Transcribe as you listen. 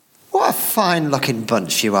fine-looking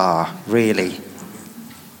bunch you are, really.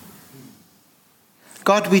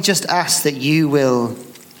 God, we just ask that you will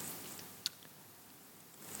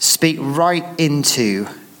speak right into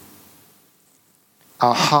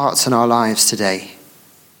our hearts and our lives today.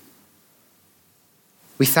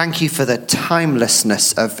 We thank you for the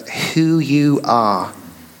timelessness of who you are,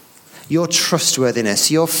 your trustworthiness,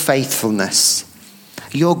 your faithfulness,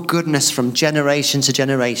 your goodness from generation to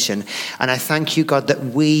generation. And I thank you, God, that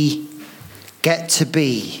we get to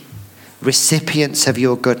be recipients of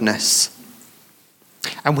your goodness.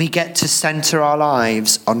 And we get to center our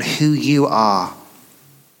lives on who you are.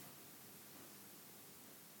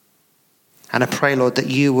 And I pray, Lord, that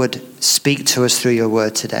you would speak to us through your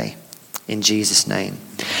word today. In Jesus' name.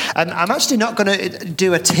 I'm actually not going to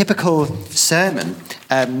do a typical sermon.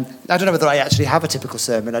 I don't know whether I actually have a typical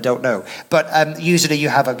sermon. I don't know. But usually you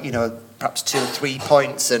have perhaps 2 or 3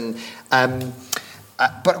 points.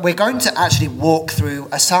 But we're going to actually walk through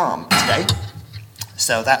a psalm today.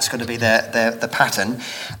 So that's going to be the pattern.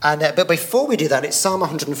 But before we do that, it's Psalm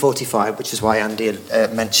 145, which is why Andy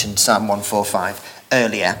mentioned Psalm 145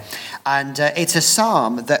 earlier. And it's a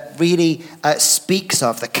psalm that really speaks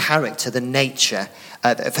of the character, the nature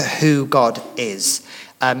of who God is.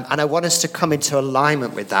 And I want us to come into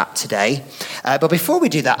alignment with that today. But before we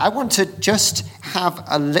do that, I want to just have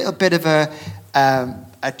a little bit of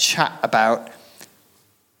a chat about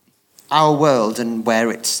our world and where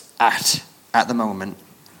it's at the moment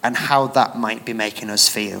and how that might be making us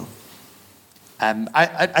feel. And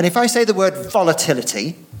if I say the word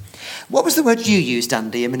volatility, what was the word you used,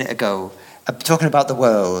 Andy, a minute ago? Talking about the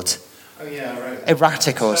world. Oh, yeah, right.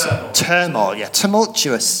 Erratic or turmoil, yeah.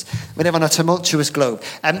 Tumultuous. We live on a tumultuous globe.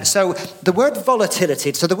 So the word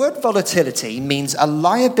volatility means a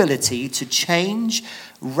liability to change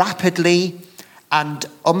rapidly and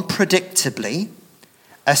unpredictably,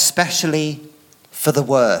 especially for the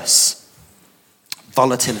worse.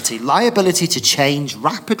 Volatility, liability to change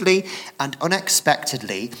rapidly and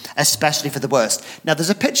unexpectedly, especially for the worst. Now, there's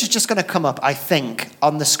a picture just going to come up, I think,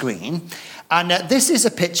 on the screen. And this is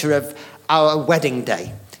a picture of our wedding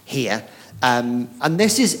day here. And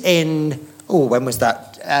this is in, when was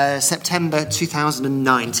that? September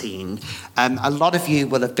 2019. A lot of you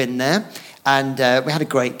will have been there. And we had a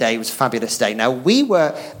great day. It was a fabulous day. Now, we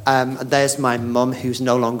were, there's my mum who's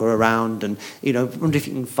no longer around. And, I wonder if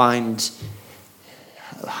you can find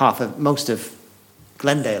most of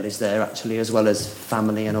Glendale is there, actually, as well as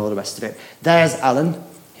family and all the rest of it. There's Alan,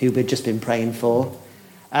 who we've just been praying for.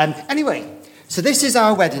 Anyway, so this is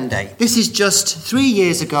our wedding day. This is just 3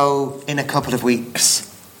 years ago in a couple of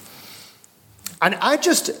weeks. And I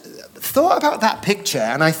just thought about that picture,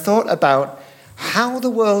 and I thought about how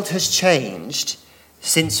the world has changed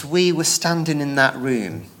since we were standing in that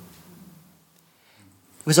room.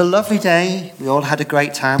 It was a lovely day. We all had a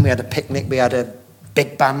great time. We had a picnic. We had a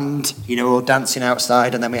big band, all dancing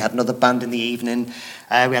outside, and then we had another band in the evening.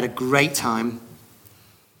 We had a great time.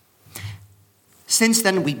 Since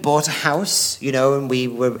then, we bought a house, and we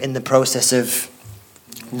were in the process of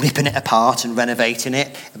ripping it apart and renovating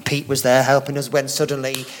it. And Pete was there helping us when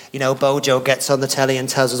suddenly, Bojo gets on the telly and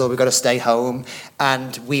tells us, we've got to stay home.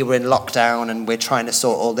 And we were in lockdown, and we're trying to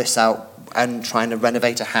sort all this out and trying to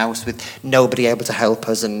renovate a house with nobody able to help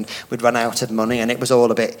us, and we'd run out of money, and it was all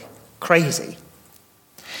a bit crazy.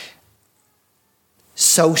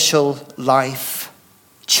 Social life,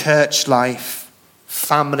 church life,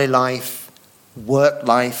 family life, work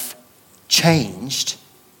life changed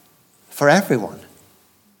for everyone.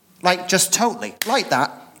 Just totally. Like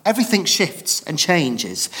that, everything shifts and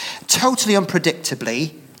changes. Totally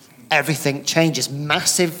unpredictably, everything changes.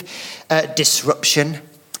 Massive disruption,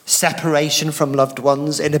 separation from loved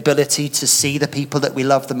ones, inability to see the people that we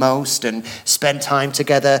love the most and spend time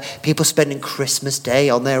together, people spending Christmas Day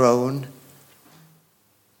on their own.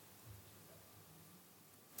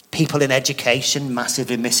 People in education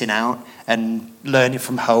massively missing out and learning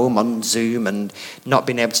from home on Zoom and not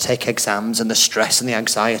being able to take exams and the stress and the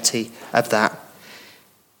anxiety of that.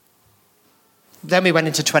 Then we went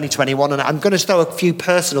into 2021, and I'm going to throw a few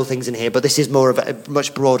personal things in here, but this is more of a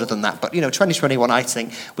much broader than that. But 2021, I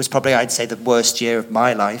think, was probably, I'd say, the worst year of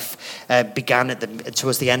my life. Began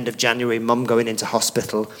towards the end of January, Mum going into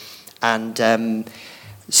hospital, and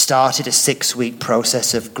started a 6-week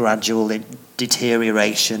process of gradual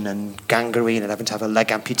deterioration and gangrene and having to have a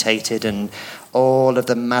leg amputated and all of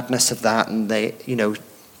the madness of that. And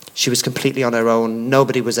she was completely on her own.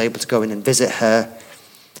 Nobody was able to go in and visit her.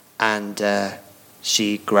 And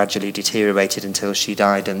she gradually deteriorated until she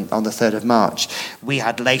died on the 3rd of March.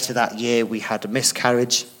 Later that year, we had a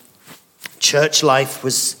miscarriage. Church life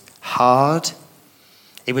was hard.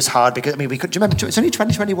 It was hard because, do you remember, it's only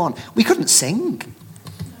 2021. We couldn't sing.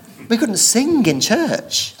 We couldn't sing in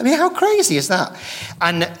church. How crazy is that?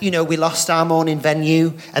 And, we lost our morning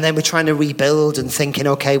venue, and then we're trying to rebuild and thinking,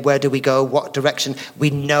 okay, where do we go? What direction?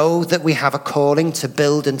 We know that we have a calling to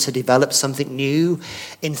build and to develop something new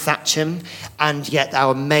in Thatcham, and yet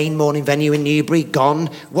our main morning venue in Newbury, gone.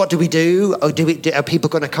 What do we do? Are people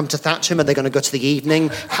going to come to Thatcham? Are they going to go to the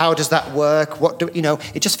evening? How does that work?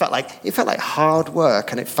 It just felt like hard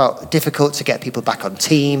work, and it felt difficult to get people back on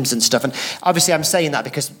teams and stuff. And obviously I'm saying that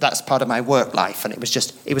because that's part of my work life, and it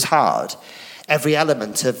was hard. Every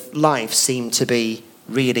element of life seemed to be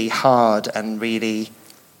really hard and really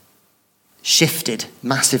shifted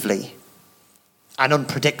massively and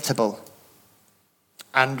unpredictable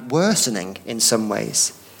and worsening in some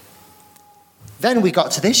ways. Then we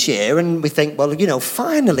got to this year and we think, well,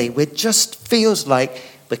 finally, it just feels like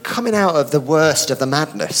we're coming out of the worst of the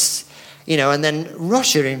madness. And then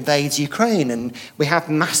Russia invades Ukraine, and we have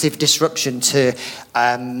massive disruption to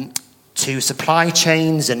supply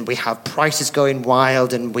chains, and we have prices going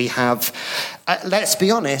wild, and we have, let's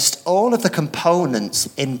be honest, all of the components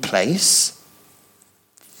in place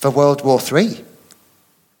for World War III.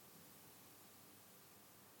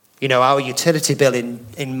 Our utility bill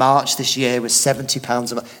in March this year was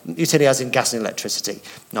 £70 a month. Utility as in gas and electricity,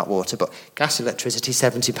 not water, but gas and electricity,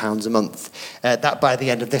 £70 a month. That by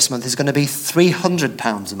the end of this month is going to be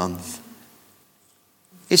 £300 a month.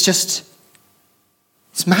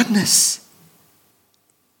 It's madness.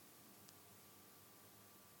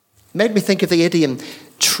 It made me think of the idiom,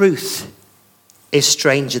 truth is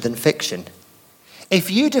stranger than fiction.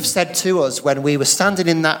 If you'd have said to us when we were standing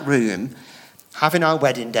in that room, having our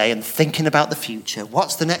wedding day and thinking about the future,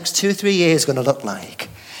 what's the next 2 or 3 years going to look like?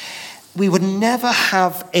 We would never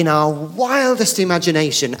have in our wildest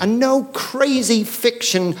imagination, and no crazy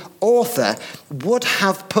fiction author would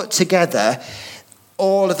have put together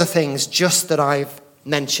all of the things just that I've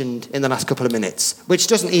mentioned in the last couple of minutes, which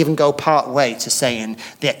doesn't even go part way to saying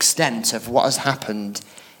the extent of what has happened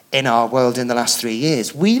in our world in the last 3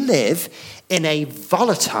 years. We live in a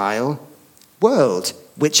volatile world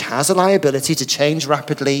which has a liability to change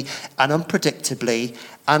rapidly and unpredictably,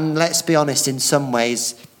 and let's be honest, in some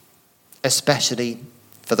ways, especially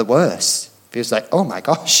for the worse. It feels like, oh my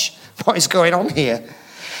gosh, what is going on here?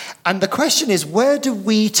 And the question is, where do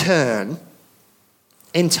we turn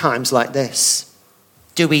in times like this?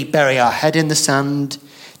 Do we bury our head in the sand?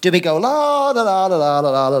 Do we go la la la la la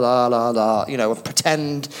la la la la, and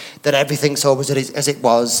pretend that everything's always as it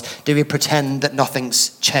was? Do we pretend that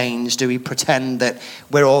nothing's changed? Do we pretend that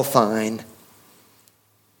we're all fine?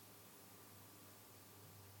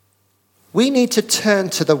 We need to turn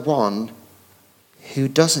to the one who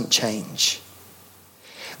doesn't change.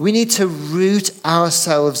 We need to root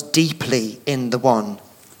ourselves deeply in the one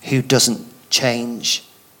who doesn't change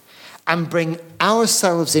and bring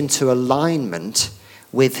ourselves into alignment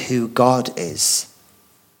with who God is.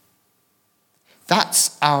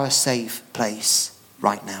 That's our safe place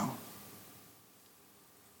right now.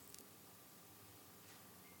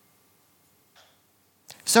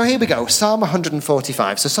 So here we go, Psalm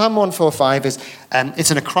 145. So Psalm 145 is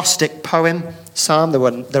it's an acrostic poem psalm.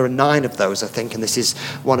 There are 9 of those, I think, and this is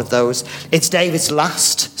one of those. It's David's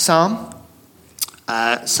last psalm.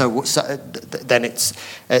 Then it's,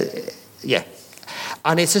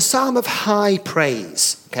 And it's a psalm of high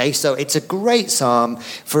praise. Okay, so it's a great psalm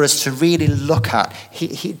for us to really look at.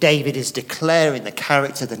 David is declaring the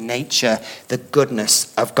character, the nature, the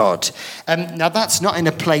goodness of God. Now, that's not in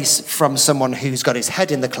a place from someone who's got his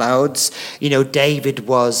head in the clouds. David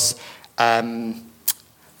was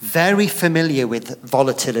very familiar with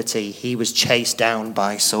volatility. He was chased down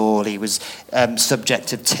by Saul. He was subject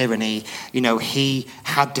to tyranny. He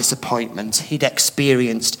had disappointment. He'd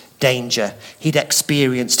experienced danger. He'd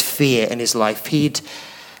experienced fear in his life. He'd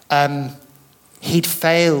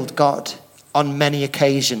failed God on many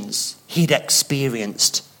occasions. He'd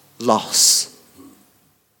experienced loss.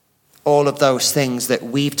 All of those things that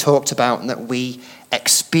we've talked about and that we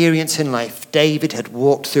experience in life, David had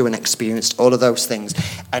walked through and experienced all of those things,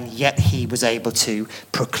 and yet he was able to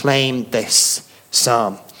proclaim this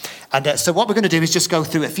psalm. And so what we're going to do is just go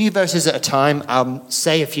through a few verses at a time. I'll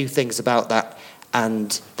say a few things about that,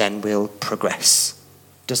 and then we'll progress.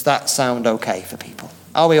 Does that sound okay for people?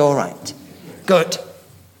 Are we all right? Good.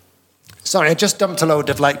 Sorry, I just dumped a load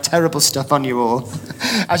of terrible stuff on you all.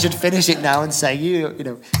 I should finish it now and say,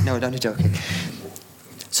 no, I'm only joking.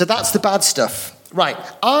 So that's the bad stuff. Right.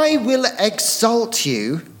 I will exalt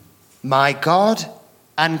you, my God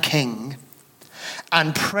and King,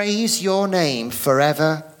 and praise your name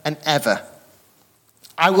forever and ever.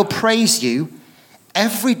 I will praise you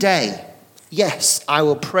Every day, yes, I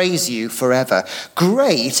will praise you forever.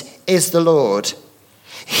 Great is the Lord.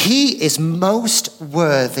 He is most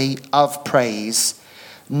worthy of praise.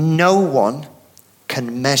 No one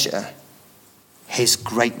can measure his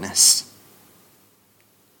greatness.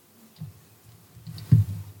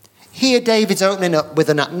 Here, David's opening up with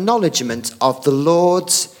an acknowledgement of the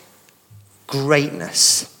Lord's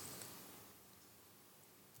greatness.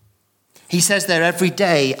 He says there, every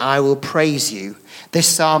day I will praise you. This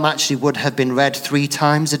psalm actually would have been read 3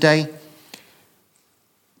 times a day.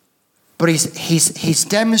 But he's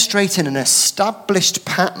demonstrating an established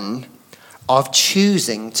pattern of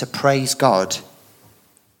choosing to praise God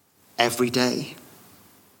every day.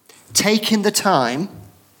 Taking the time,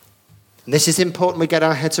 and this is important we get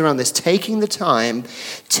our heads around this, taking the time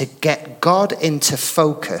to get God into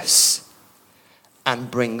focus and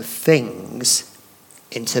bring things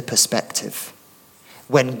into perspective.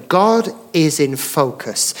 When God is in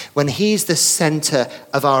focus, when he's the center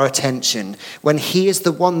of our attention, when he is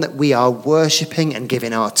the one that we are worshipping and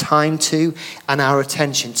giving our time to and our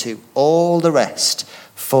attention to, all the rest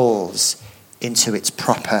falls into its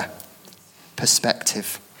proper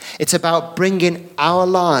perspective. It's about bringing our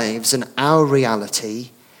lives and our reality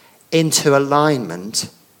into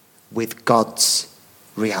alignment with God's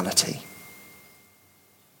reality.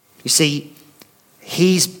 You see,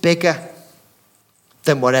 he's bigger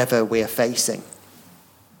than whatever we are facing.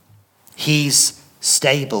 He's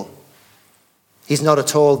stable. He's not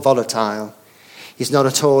at all volatile. He's not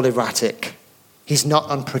at all erratic. He's not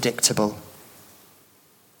unpredictable.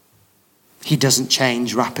 He doesn't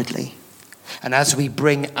change rapidly. And as we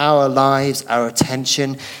bring our lives, our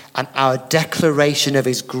attention, and our declaration of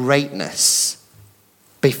his greatness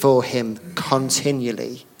before him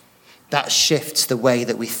continually, that shifts the way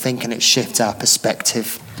that we think, and it shifts our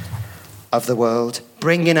perspective of the world.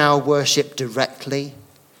 Bringing our worship directly,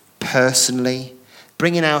 personally,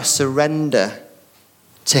 bringing our surrender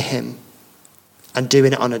to him, and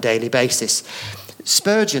doing it on a daily basis.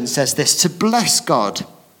 Spurgeon says this: to bless God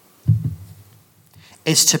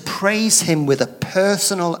is to praise him with a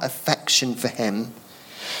personal affection for him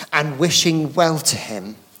and wishing well to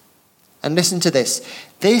him. And listen to this.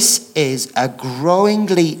 This is a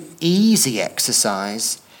growingly easy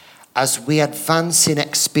exercise as we advance in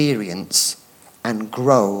experience and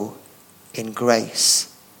grow in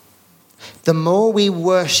grace. The more we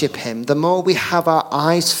worship him, the more we have our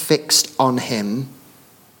eyes fixed on him,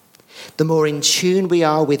 the more in tune we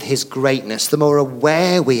are with his greatness, the more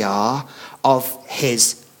aware we are of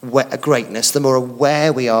his greatness, the more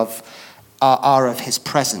aware we are of his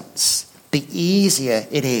presence, the easier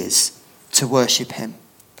it is to worship him.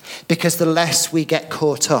 Because the less we get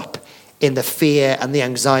caught up in the fear and the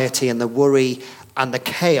anxiety and the worry and the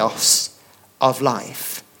chaos of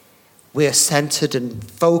life, we are centered and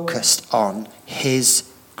focused on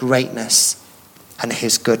his greatness and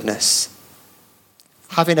his goodness.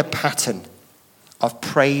 Having a pattern of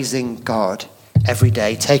praising God every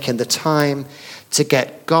day, taking the time to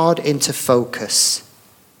get God into focus,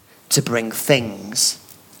 to bring things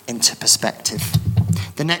into perspective.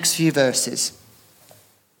 The next few verses.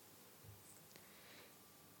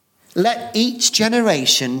 Let each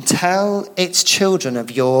generation tell its children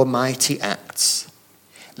of your mighty acts.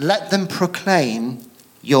 Let them proclaim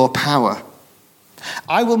your power.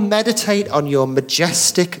 I will meditate on your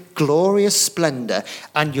majestic, glorious splendor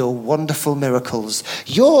and your wonderful miracles.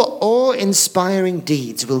 Your awe-inspiring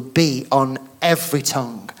deeds will be on every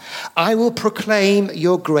tongue. I will proclaim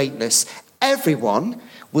your greatness. Everyone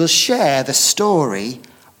will share the story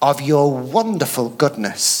of your wonderful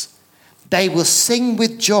goodness. They will sing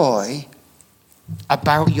with joy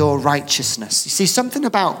about your righteousness. You see, something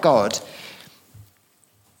about God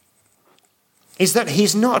is that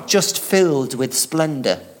he's not just filled with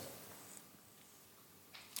splendor.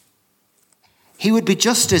 He would be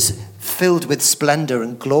just as filled with splendor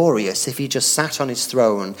and glorious if he just sat on his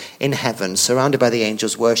throne in heaven, surrounded by the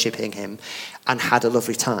angels worshipping him, and had a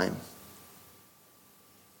lovely time.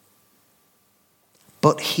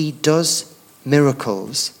 But he does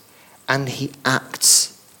miracles, and he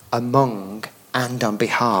acts among and on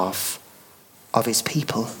behalf of his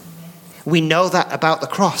people. We know that about the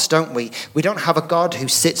cross, don't we? We don't have a God who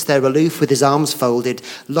sits there aloof with his arms folded,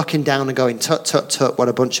 looking down and going, tut, tut, tut, what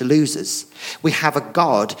a bunch of losers. We have a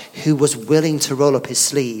God who was willing to roll up his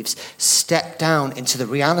sleeves, step down into the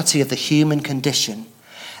reality of the human condition,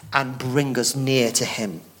 and bring us near to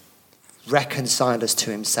him, reconcile us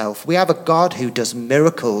to himself. We have a God who does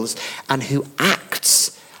miracles and who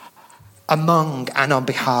acts among and on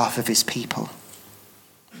behalf of his people.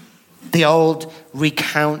 The old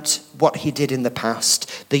recount what he did in the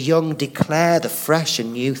past. The young declare the fresh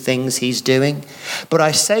and new things he's doing. But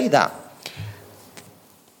I say that.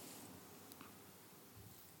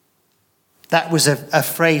 That was a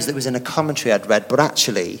phrase that was in a commentary I'd read, but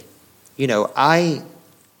actually, I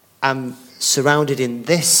am surrounded in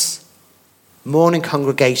this morning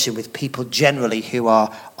congregation with people generally who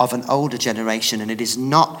are of an older generation, and it is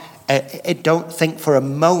not, I don't think for a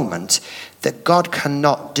moment that God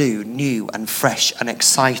cannot do new and fresh and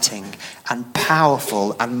exciting and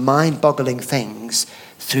powerful and mind-boggling things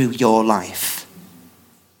through your life.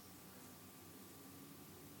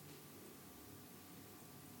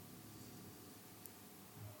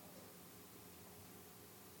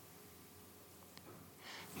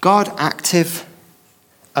 God active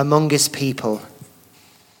among his people,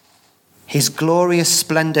 his glorious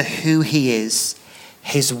splendor, who he is,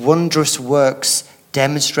 his wondrous works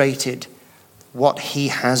demonstrated what he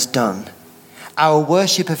has done. Our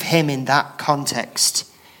worship of him in that context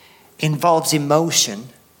involves emotion,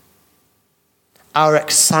 our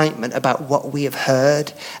excitement about what we have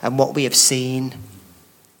heard and what we have seen,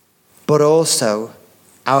 but also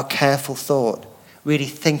our careful thought, really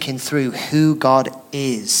thinking through who God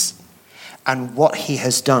is and what he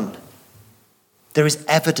has done. There is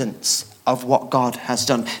evidence of what God has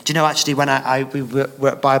done. Do you know, actually, when we were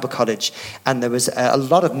at Bible college, and there was a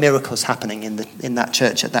lot of miracles happening in that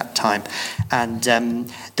church at that time, and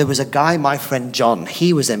there was a guy, my friend John,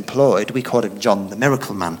 he was employed, we called him John the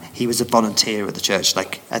Miracle Man. He was a volunteer at the church, I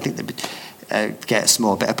think they would get a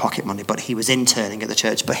small bit of pocket money, but he was interning at the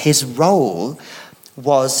church. But his role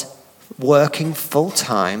was working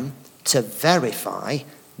full-time to verify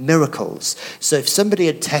miracles. So if somebody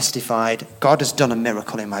had testified, God has done a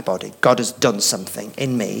miracle in my body, God has done something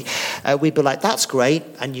in me, we'd be like, that's great,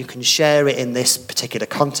 and you can share it in this particular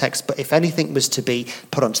context. But if anything was to be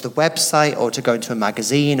put onto the website or to go into a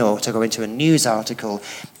magazine or to go into a news article,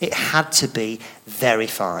 it had to be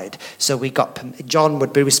verified. So John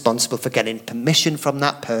would be responsible for getting permission from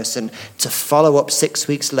that person to follow up 6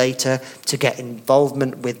 weeks later, to get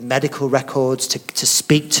involvement with medical records, to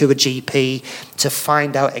speak to a GP, to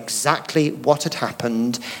find out exactly what had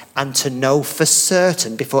happened, and to know for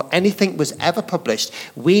certain, before anything was ever published,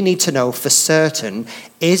 we need to know for certain,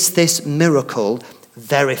 is this miracle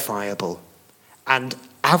verifiable? And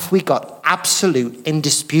have we got absolute,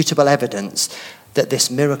 indisputable evidence that this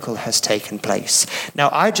miracle has taken place? Now,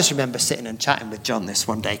 I just remember sitting and chatting with John this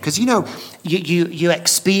one day, because, you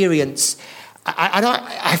experience...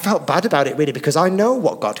 I felt bad about it, really, because I know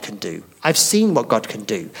what God can do. I've seen what God can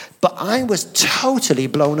do. But I was totally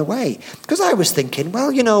blown away, because I was thinking,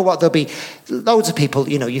 well, you know what, there'll be loads of people,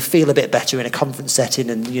 you feel a bit better in a conference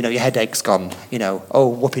setting and, your headache's gone,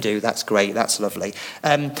 oh, whoopee-doo, that's great, that's lovely.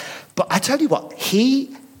 But I tell you what,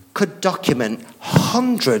 he could document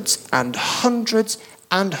hundreds and hundreds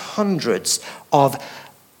and hundreds of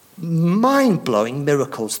mind-blowing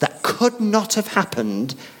miracles that could not have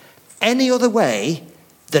happened any other way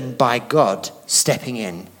than by God stepping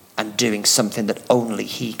in and doing something that only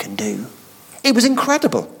he can do. It was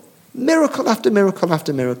incredible. Miracle after miracle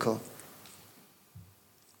after miracle.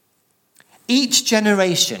 Each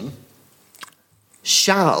generation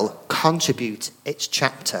shall contribute its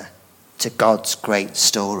chapter to God's great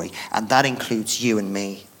story. And that includes you and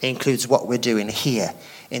me. It includes what we're doing here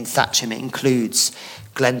in Thatcham. It includes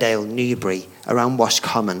Glendale, Newbury, around Wash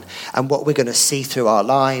Common, and what we're going to see through our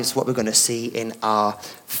lives, what we're going to see in our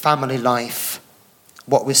family life,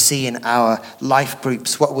 what we see in our life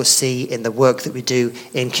groups, what we'll see in the work that we do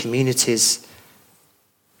in communities,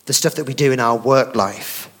 the stuff that we do in our work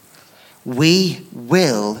life. We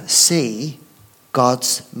will see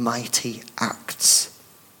God's mighty acts.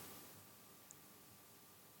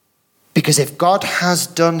 Because if God has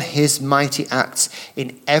done his mighty acts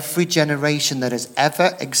in every generation that has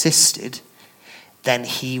ever existed, then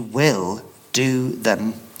he will do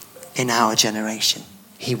them in our generation.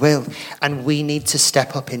 He will. And we need to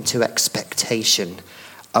step up into expectation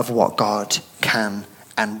of what God can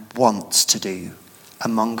and wants to do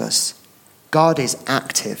among us. God is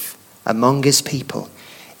active among his people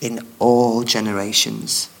in all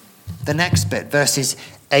generations. The next bit, verses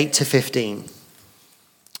 8 to 15.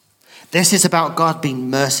 This is about God being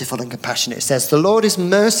merciful and compassionate. It says, the Lord is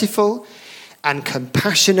merciful and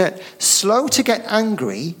compassionate, slow to get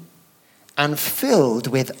angry, and filled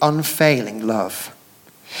with unfailing love.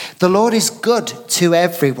 The Lord is good to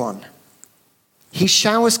everyone. He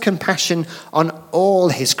showers compassion on all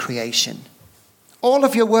his creation. All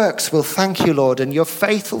of your works will thank you, Lord, and your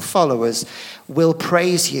faithful followers will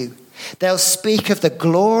praise you. They'll speak of the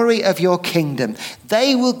glory of your kingdom.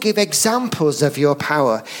 They will give examples of your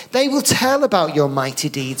power. They will tell about your mighty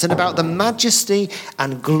deeds and about the majesty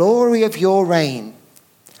and glory of your reign.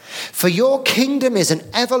 For your kingdom is an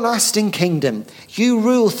everlasting kingdom. You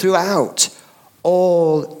rule throughout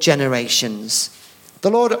all generations.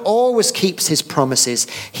 The Lord always keeps his promises.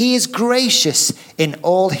 He is gracious in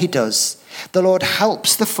all he does. The Lord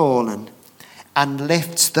helps the fallen and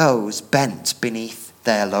lifts those bent beneath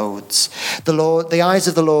their loads. The eyes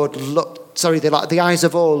of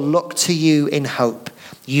all look to you in hope.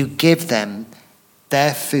 You give them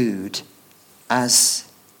their food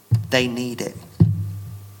as they need it.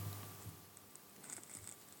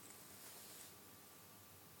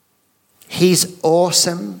 He's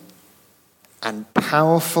awesome and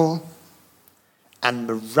powerful and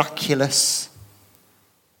miraculous.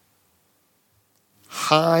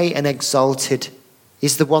 High and exalted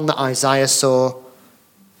is the one that Isaiah saw,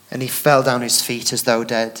 and he fell down his feet as though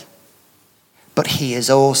dead. But he is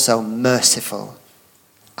also merciful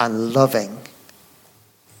and loving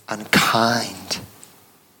and kind.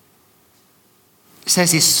 It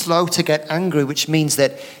says he's slow to get angry, which means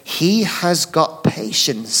that he has got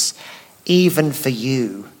patience even for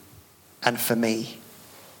you and for me.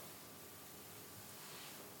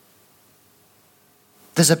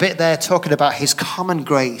 There's a bit there talking about his common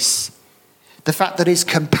grace, the fact that his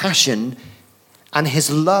compassion and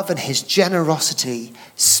his love and his generosity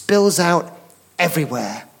spills out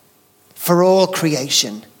everywhere for all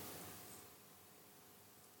creation.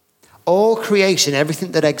 All creation,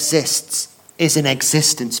 everything that exists, is in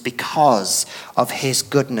existence because of his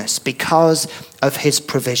goodness, because of his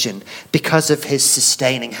provision, because of his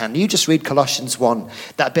sustaining hand. You just read Colossians 1,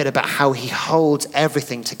 that bit about how he holds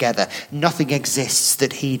everything together. Nothing exists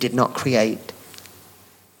that he did not create.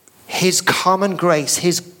 His common grace,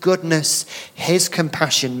 his goodness, his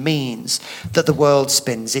compassion means that the world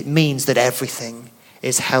spins. It means that everything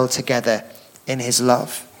is held together in his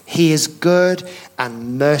love. He is good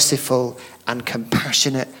and merciful and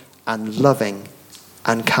compassionate and loving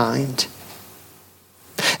and kind.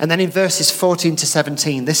 And then in verses 14 to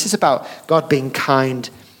 17, this is about God being kind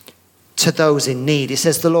to those in need. It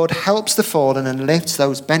says, the Lord helps the fallen and lifts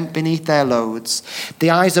those bent beneath their loads.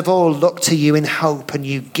 The eyes of all look to you in hope, and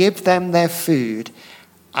you give them their food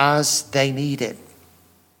as they need it.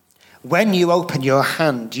 When you open your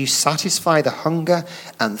hand, you satisfy the hunger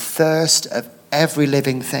and thirst of every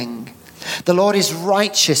living thing. The Lord is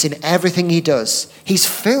righteous in everything he does. He's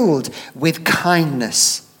filled with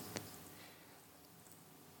kindness.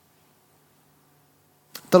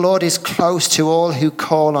 The Lord is close to all who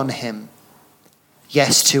call on him.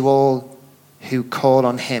 Yes, to all who call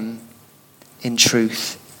on him in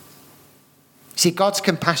truth. See, God's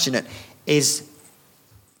compassion is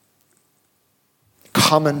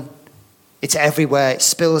common. It's everywhere. It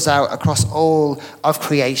spills out across all of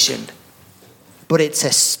creation. But it's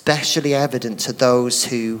especially evident to those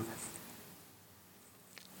who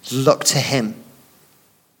look to him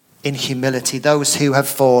in humility, those who have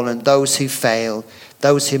fallen, those who fail,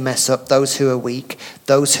 those who mess up, those who are weak,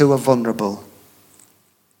 those who are vulnerable,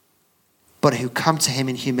 but who come to him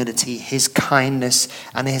in humility. His kindness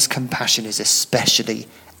and his compassion is especially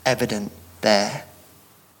evident there.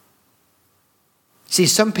 See,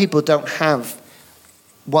 some people don't have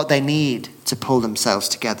what they need to pull themselves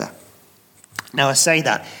together. Now, I say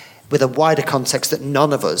that with a wider context that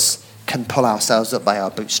none of us can pull ourselves up by our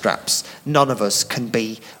bootstraps. None of us can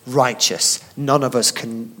be righteous. None of us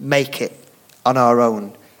can make it on our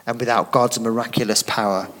own and without God's miraculous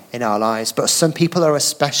power in our lives. But some people are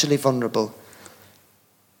especially vulnerable.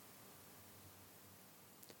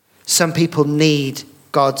 Some people need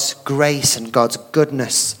God's grace and God's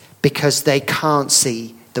goodness because they can't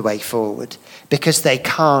see the way forward, because they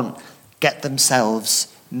can't get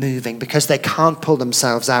themselves moving, because they can't pull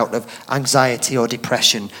themselves out of anxiety or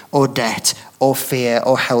depression or debt or fear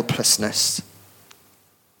or helplessness.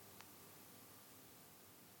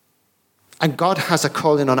 And God has a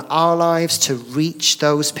calling on our lives to reach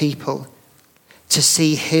those people, to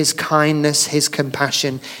see his kindness, his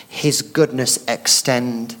compassion, his goodness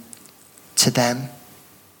extend to them.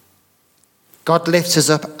 God lifts us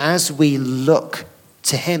up as we look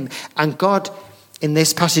to him. And God, in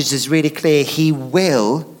this passage, is really clear. He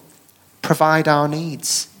will provide our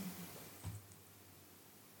needs.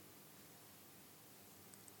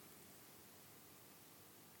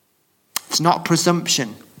 It's not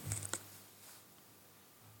presumption.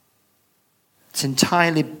 It's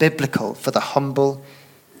entirely biblical for the humble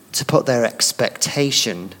to put their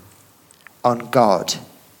expectation on God,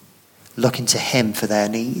 looking to him for their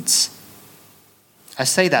needs. I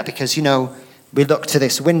say that because, we look to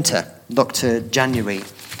this winter, look to January.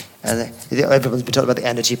 Everyone's been talking about the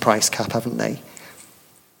energy price cap, haven't they?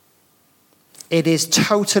 It is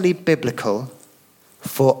totally biblical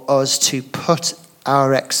for us to put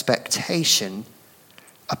our expectation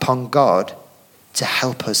upon God to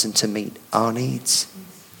help us and to meet our needs.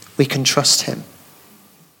 We can trust him.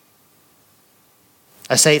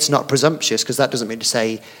 I say it's not presumptuous because that doesn't mean to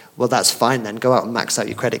say, well, that's fine then, go out and max out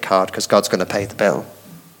your credit card because God's going to pay the bill.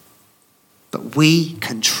 But we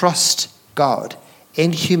can trust God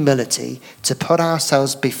in humility to put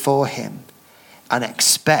ourselves before him and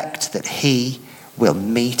expect that he will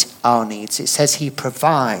meet our needs. It says he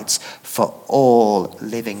provides for all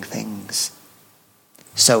living things.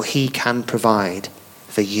 So he can provide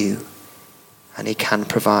for you and he can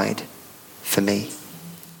provide for me.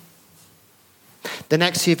 The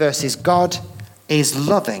next few verses, God is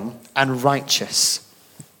loving and righteous.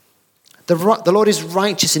 The Lord is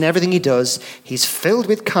righteous in everything he does. He's filled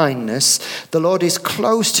with kindness. The Lord is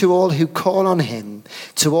close to all who call on him,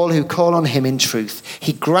 to all who call on him in truth.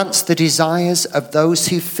 He grants the desires of those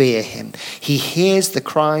who fear him. He hears the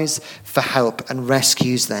cries for help and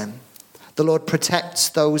rescues them. The Lord protects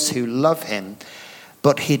those who love him,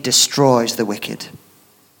 but he destroys the wicked.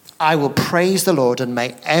 I will praise the Lord, and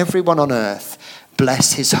may everyone on earth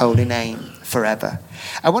bless his holy name forever.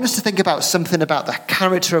 I want us to think about something about the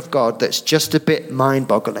character of God that's just a bit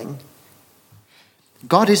mind-boggling.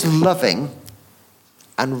 God is loving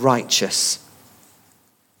and righteous.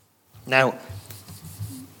 Now,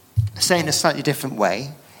 saying a slightly different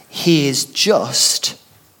way, he is just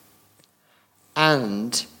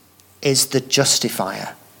and is the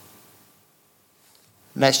justifier.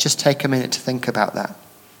 Let's just take a minute to think about that.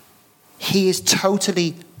 He is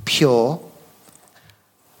totally pure,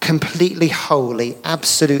 completely holy,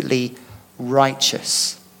 absolutely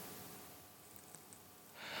righteous.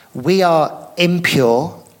 We are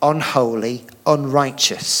impure, unholy,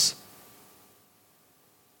 unrighteous.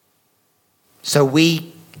 So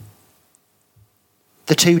the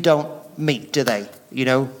two don't meet, do they?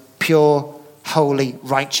 Pure, holy,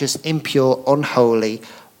 righteous, impure, unholy,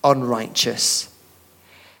 unrighteous.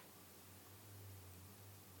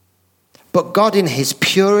 But God in his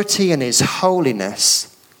purity and his holiness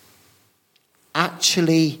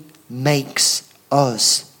actually makes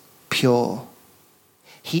us pure.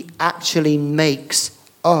 He actually makes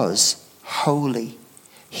us holy.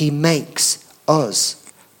 He makes us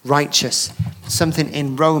righteous. Something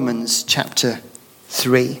in Romans chapter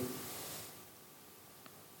 3.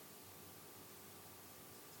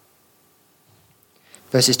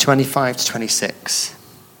 Verses 25 to 26.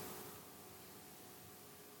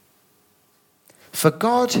 For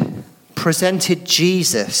God presented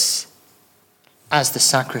Jesus as the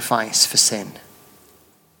sacrifice for sin.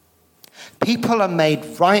 People are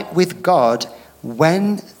made right with God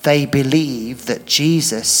when they believe that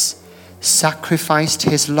Jesus sacrificed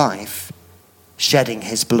his life, shedding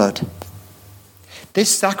his blood.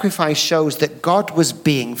 This sacrifice shows that God was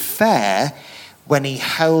being fair when he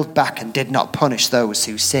held back and did not punish those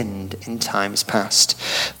who sinned in times past.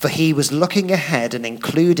 For he was looking ahead and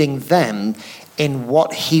including them in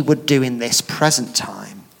what he would do in this present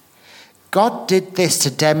time. God did this to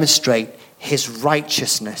demonstrate his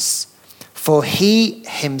righteousness, for he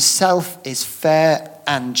himself is fair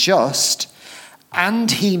and just, and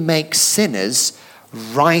he makes sinners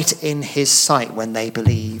right in his sight when they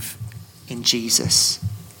believe in Jesus.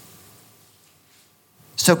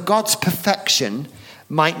 So God's perfection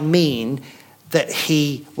might mean that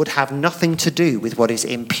he would have nothing to do with what is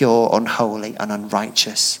impure, unholy, and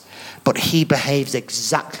unrighteous. But he behaves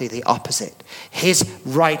exactly the opposite. His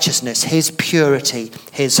righteousness, his purity,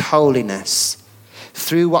 his holiness,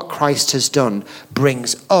 through what Christ has done,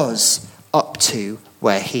 brings us up to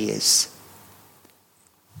where he is.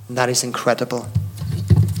 And that is incredible.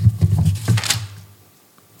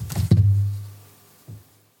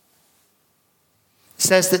 It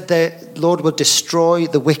says that the Lord will destroy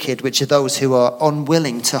the wicked, which are those who are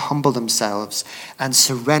unwilling to humble themselves and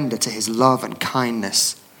surrender to his love and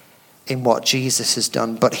kindness in what Jesus has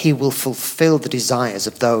done, but he will fulfill the desires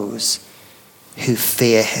of those who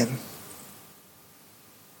fear him.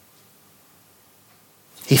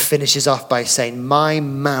 He finishes off by saying, my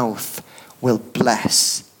mouth will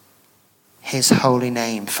bless his holy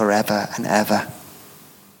name forever and ever.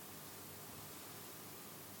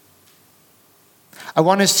 I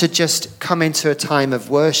want us to just come into a time of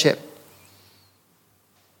worship.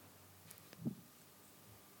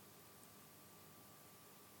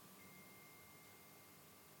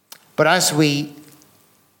 But as we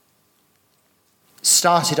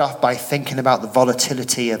started off by thinking about the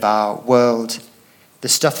volatility of our world the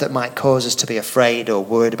stuff that might cause us to be afraid or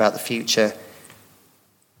worried about the future,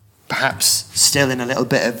 perhaps still in a little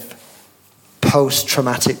bit of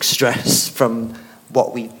post-traumatic stress from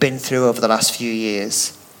what we've been through over the last few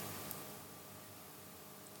years.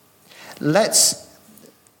 Let's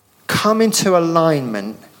come into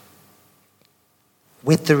alignment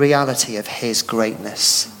with the reality of his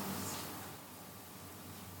greatness.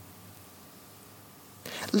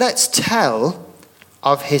 Let's tell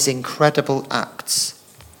of his incredible acts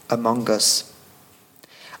among us.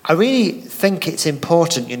 I really think it's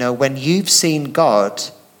important, when you've seen God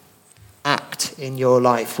act in your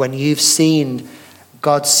life, when you've seen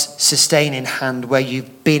God's sustaining hand, where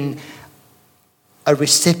you've been a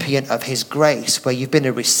recipient of his grace, where you've been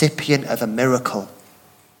a recipient of a miracle,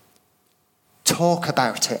 talk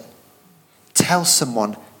about it. Tell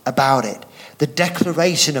someone about it. The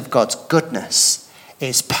declaration of God's goodness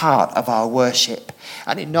is part of our worship.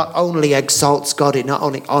 And it not only exalts God, it not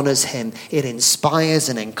only honors him, it inspires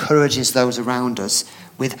and encourages those around us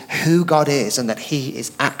with who God is and that he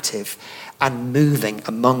is active and moving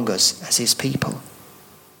among us as his people.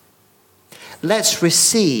 Let's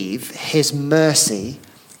receive his mercy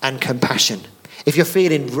and compassion. If you're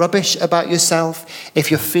feeling rubbish about yourself,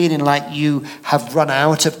 if you're feeling like you have run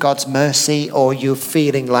out of God's mercy, or you're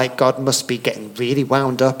feeling like God must be getting really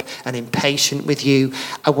wound up and impatient with you,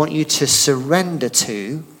 I want you to surrender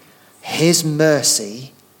to his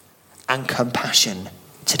mercy and compassion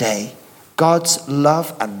today. God's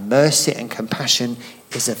love and mercy and compassion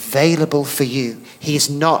is available for you. He is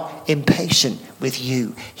not impatient with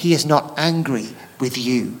you. He is not angry with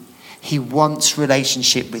you. He wants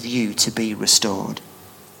relationship with you to be restored.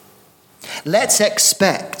 Let's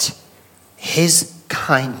expect his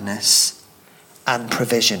kindness and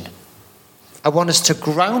provision. I want us to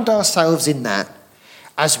ground ourselves in that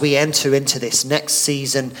as we enter into this next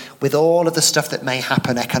season with all of the stuff that may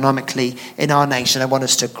happen economically in our nation. I want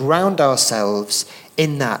us to ground ourselves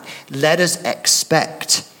in that. Let us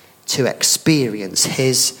expect to experience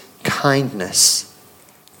his kindness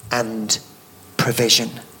and provision.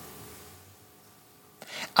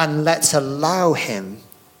 And let's allow him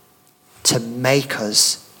to make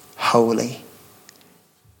us holy.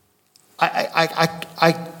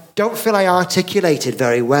 I don't feel I articulated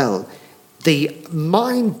very well the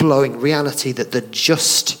mind-blowing reality that the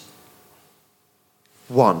just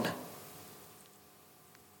one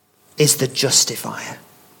is the justifier.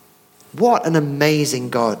 What an amazing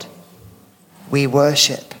God we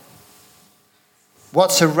worship.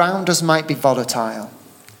 What's around us might be volatile,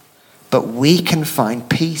 but we can find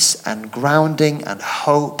peace and grounding and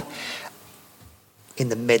hope in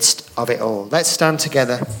the midst of it all. Let's stand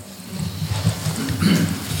together.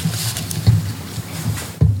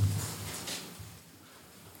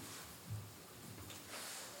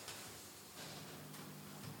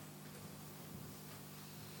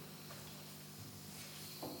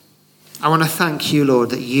 I want to thank you,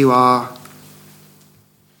 Lord, that you are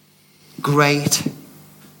great,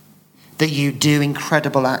 that you do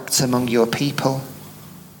incredible acts among your people.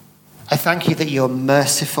 I thank you that you're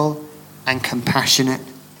merciful and compassionate.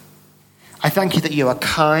 I thank you that you are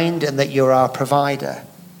kind and that you're our provider.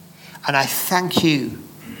 And I thank you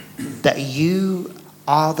that you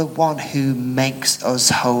are the one who makes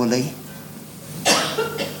us holy.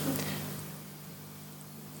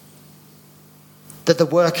 That the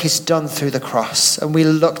work is done through the cross, and we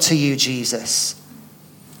look to you, Jesus,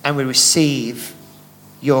 and we receive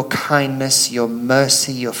your kindness, your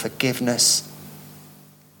mercy, your forgiveness,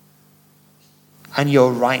 and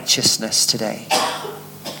your righteousness today.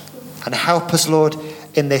 And help us, Lord,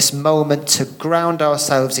 in this moment to ground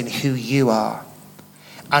ourselves in who you are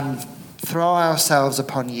and throw ourselves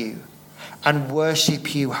upon you and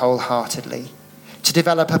worship you wholeheartedly, to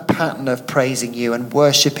develop a pattern of praising you and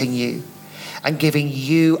worshiping you and giving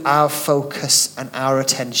you our focus and our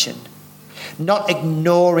attention, not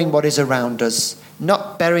ignoring what is around us,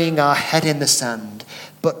 not burying our head in the sand,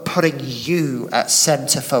 but putting you at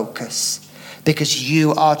center focus, because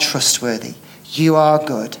you are trustworthy, you are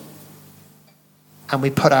good, and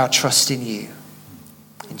we put our trust in you.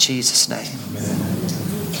 In Jesus' name. Amen.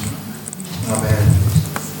 Amen.